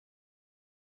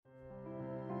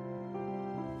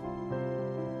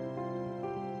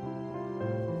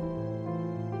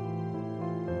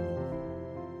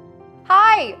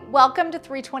Hi, welcome to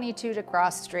 322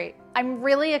 Degraw Street. I'm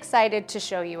really excited to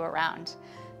show you around.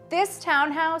 This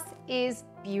townhouse is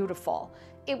beautiful.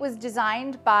 It was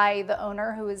designed by the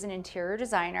owner, who is an interior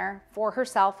designer, for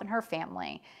herself and her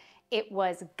family. It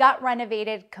was gut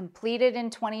renovated, completed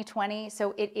in 2020,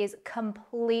 so it is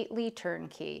completely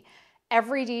turnkey.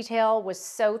 Every detail was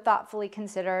so thoughtfully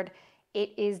considered. It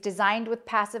is designed with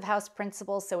passive house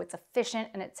principles, so it's efficient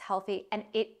and it's healthy, and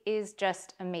it is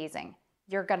just amazing.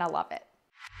 You're gonna love it.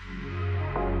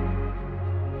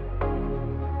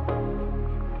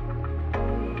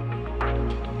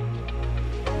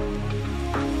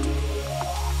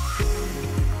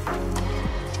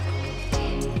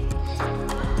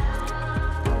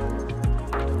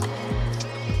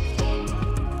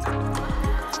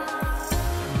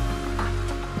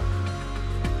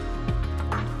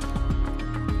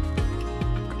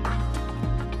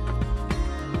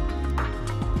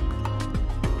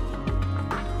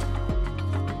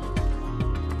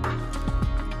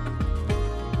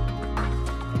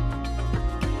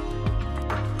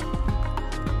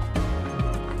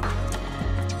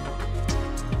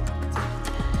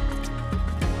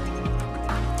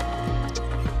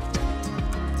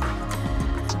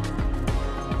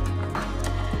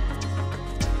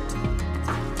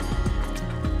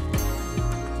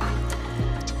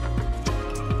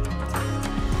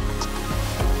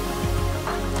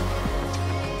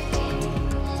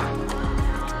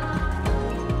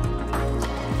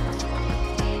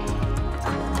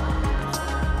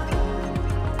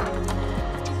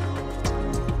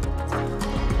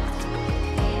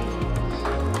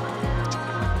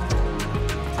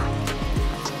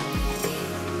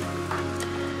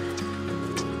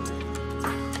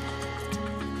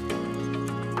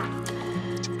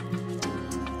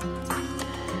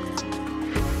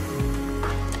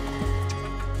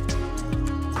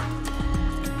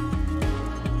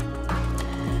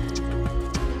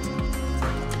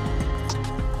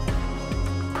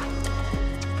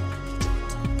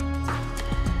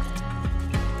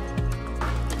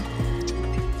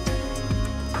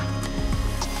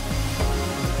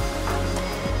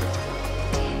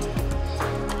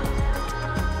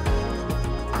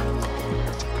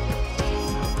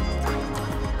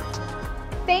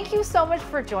 Thank you so much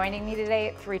for joining me today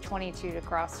at 322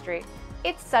 Degraw Street.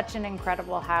 It's such an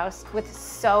incredible house with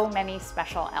so many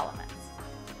special elements.